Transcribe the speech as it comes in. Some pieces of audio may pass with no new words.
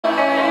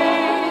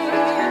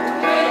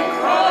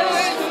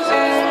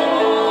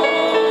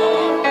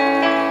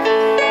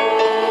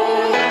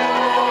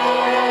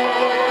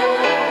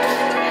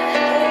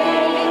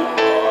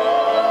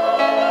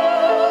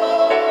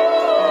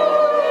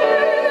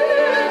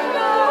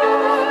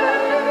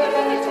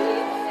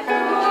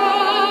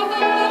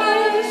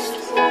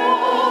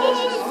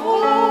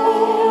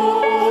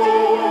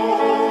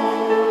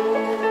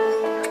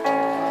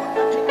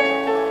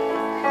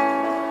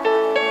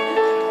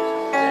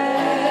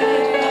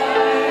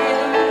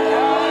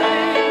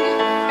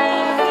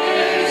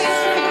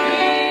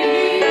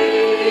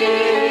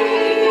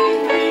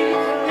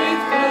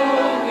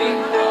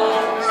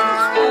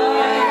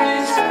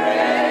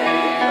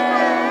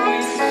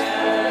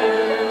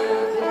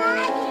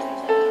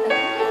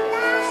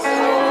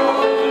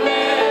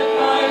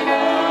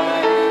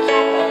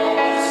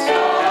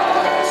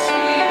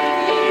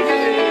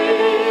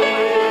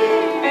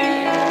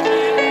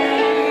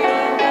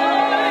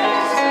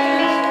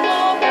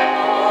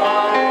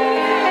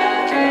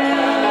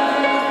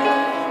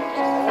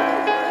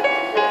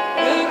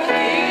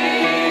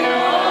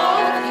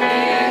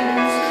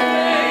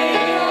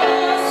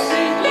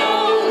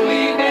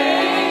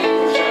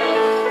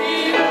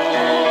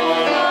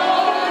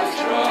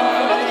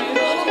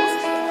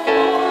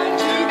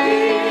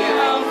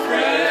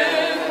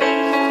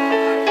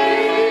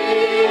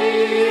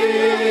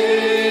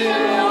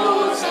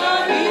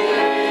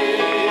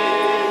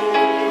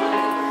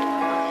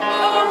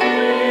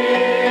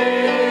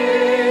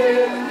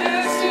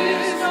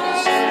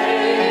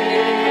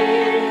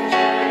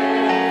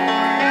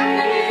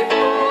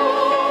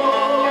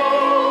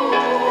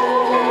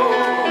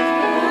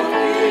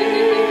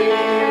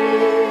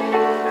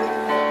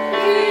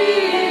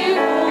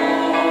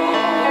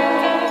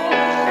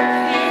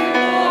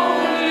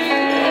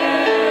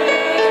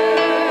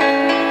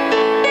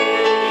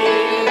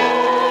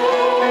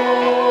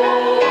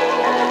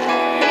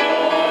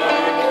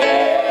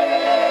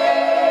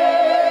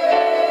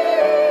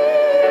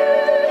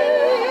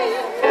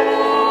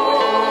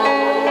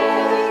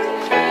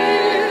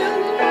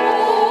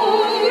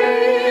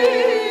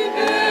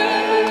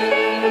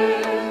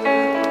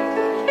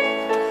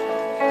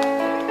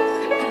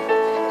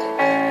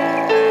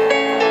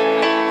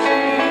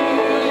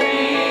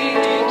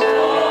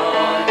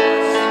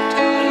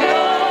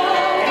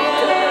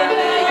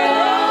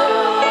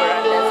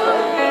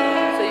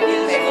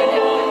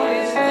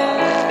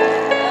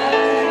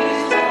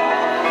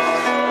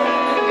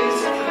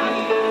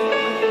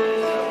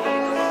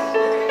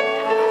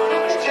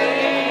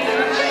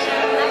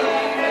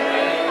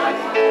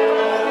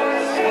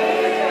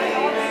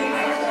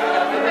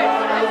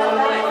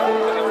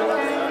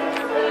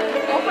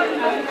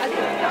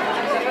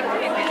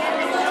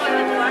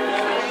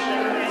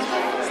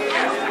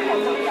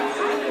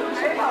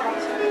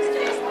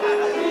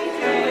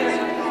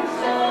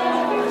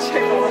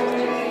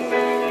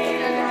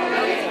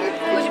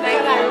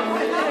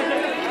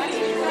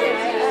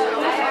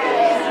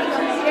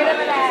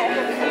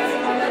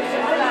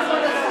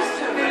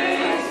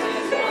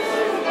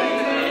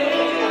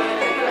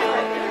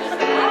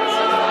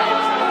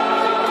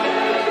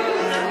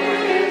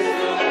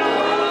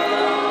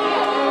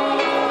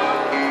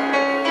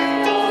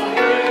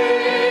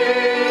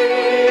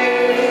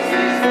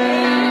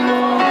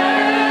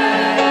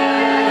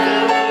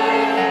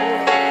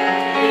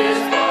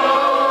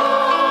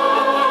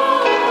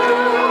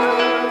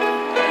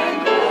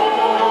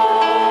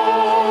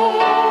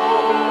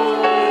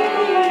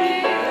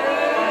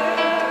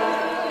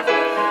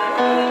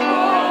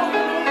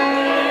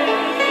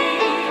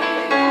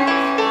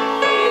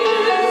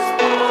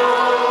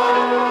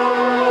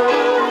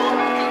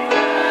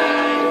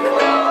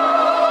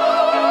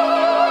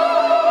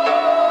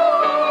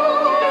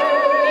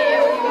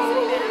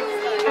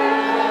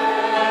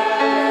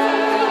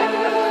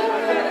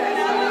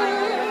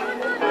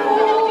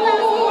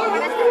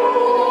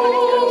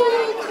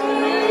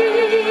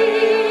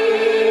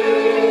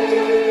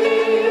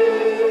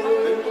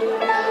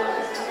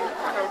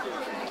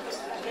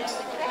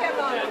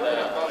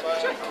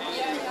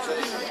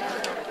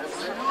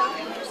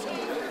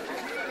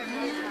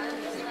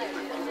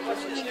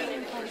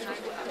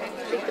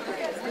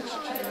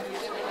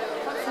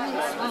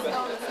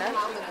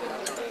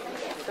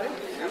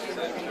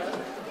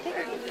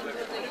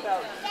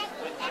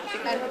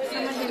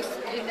someone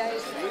who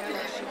knows.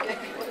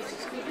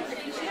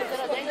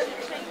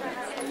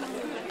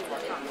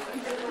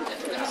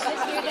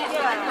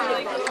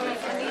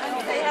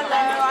 Say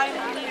hello,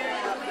 I'm here.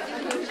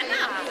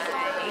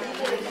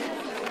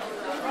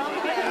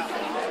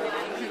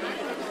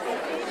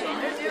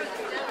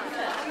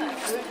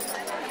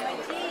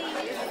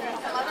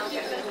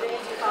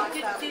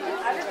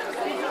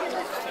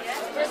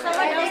 There's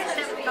someone else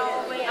that's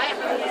probably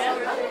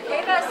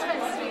hey, best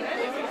friend.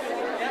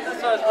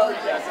 That's what I was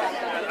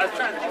wondering. I was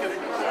trying to think of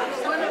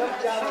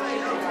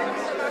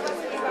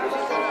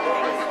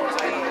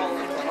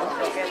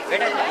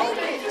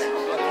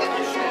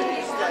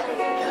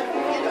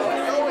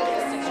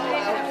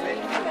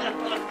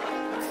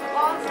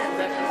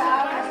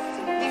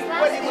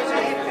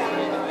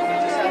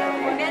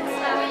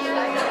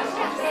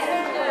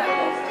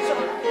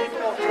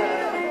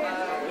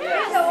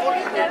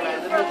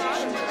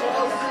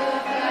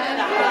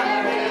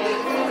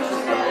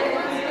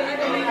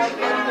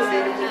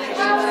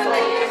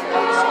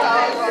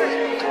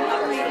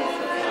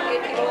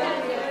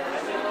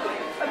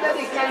And then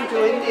he came to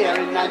India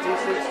in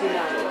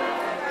 1969.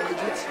 He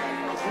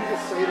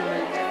just said to me,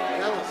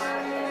 Alice,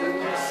 when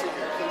you see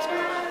the kids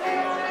go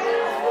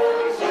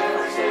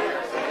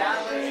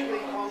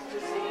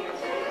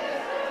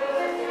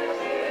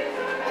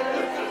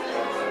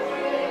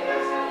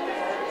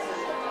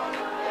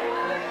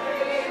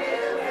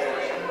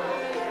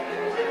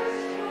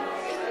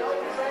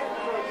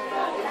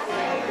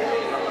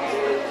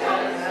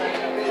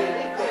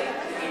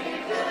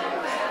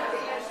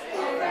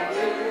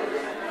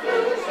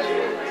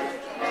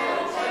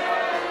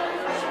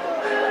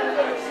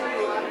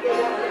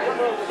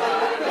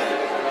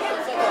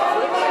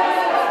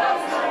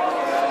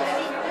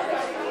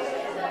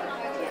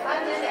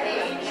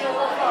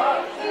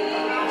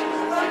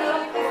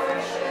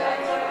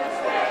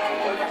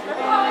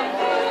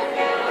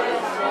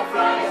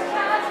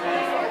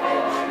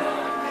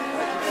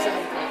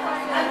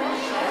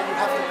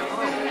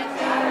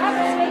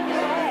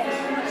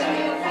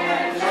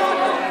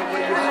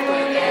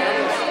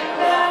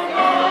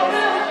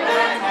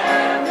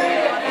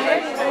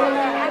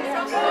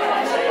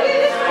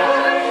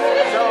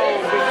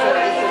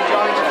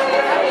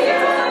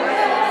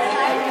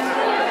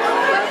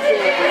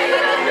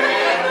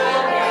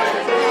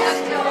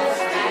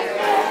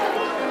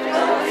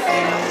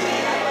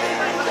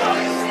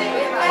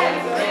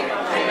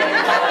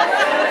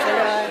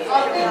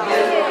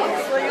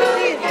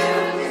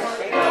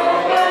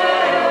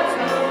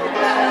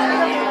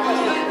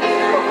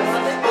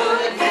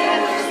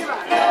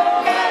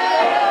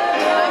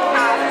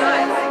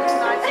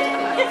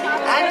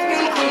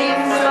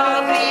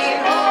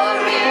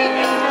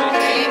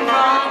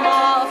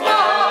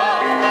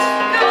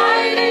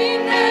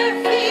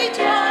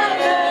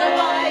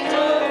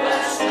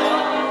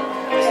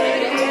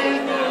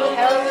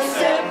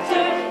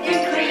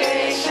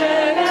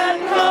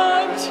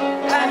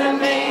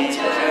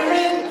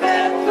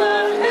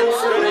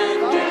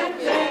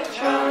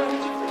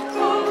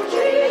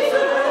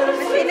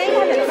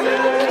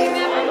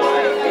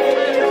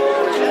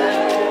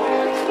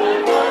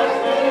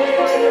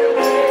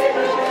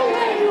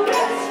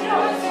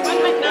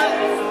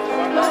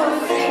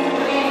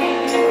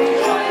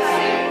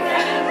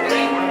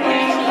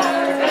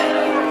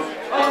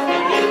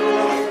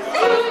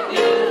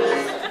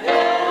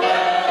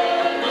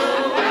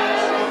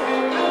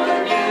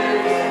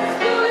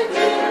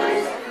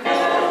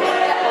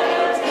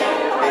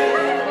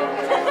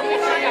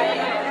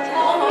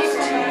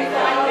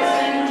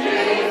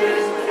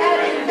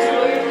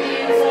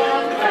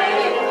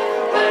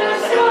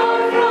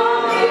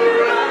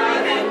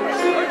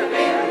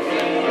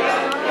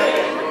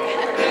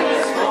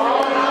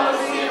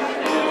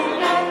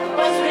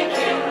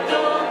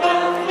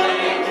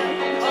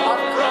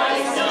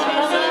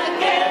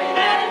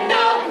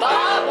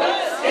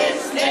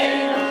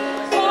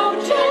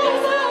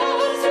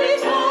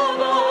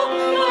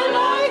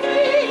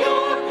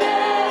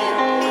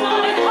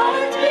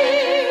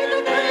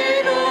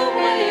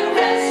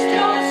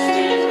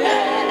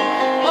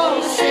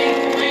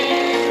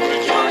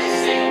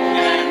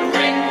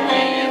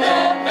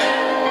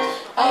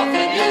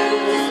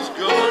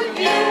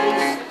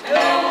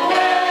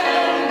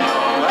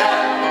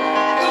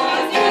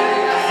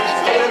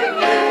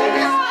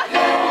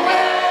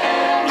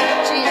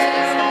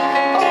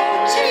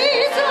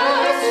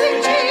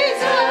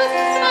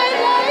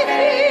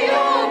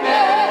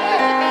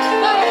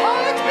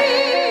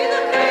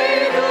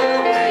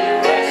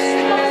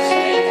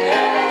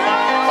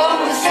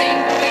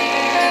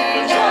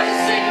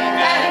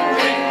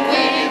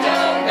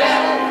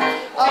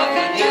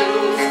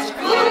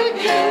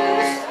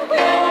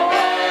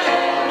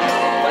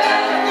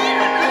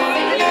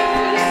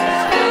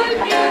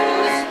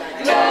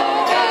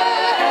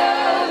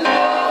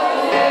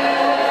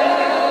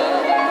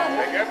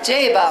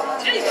Jai Baba.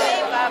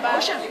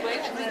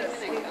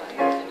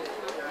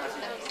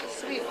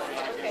 Sweet.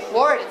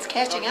 Ward, it's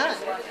catching on.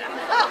 Can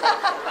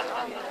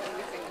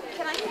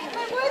I take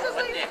my voice? I was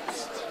like,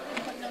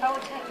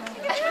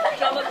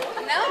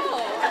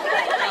 No.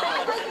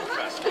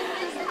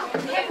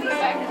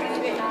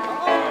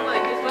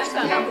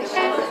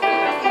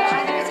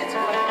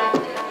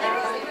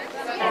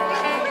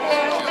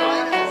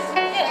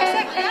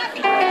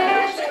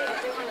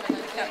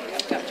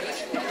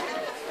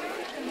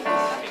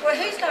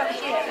 who's not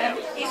here?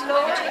 Is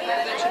Lord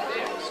here?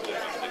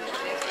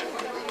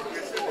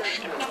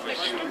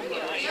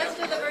 Let's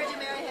do the Virgin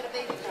Mary had a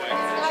baby.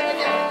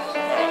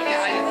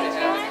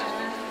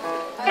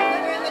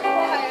 In the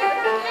choir.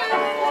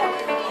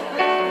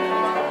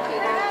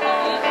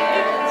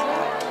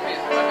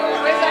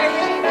 Where's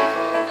Irene?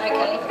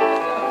 Okay.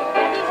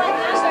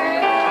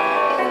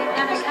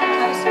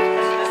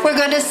 We're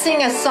going to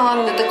sing a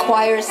song that the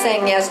choir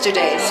sang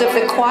yesterday. So if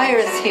the choir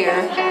is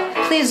here,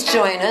 please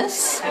join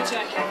us.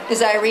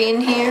 Is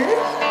Irene here?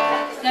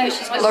 No,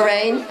 she's got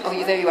Lorraine?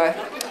 Oh, there you are.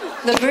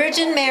 The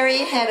Virgin Mary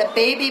had a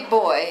baby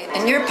boy,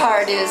 and your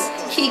part is,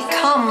 He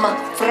come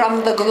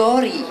from the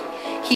glory.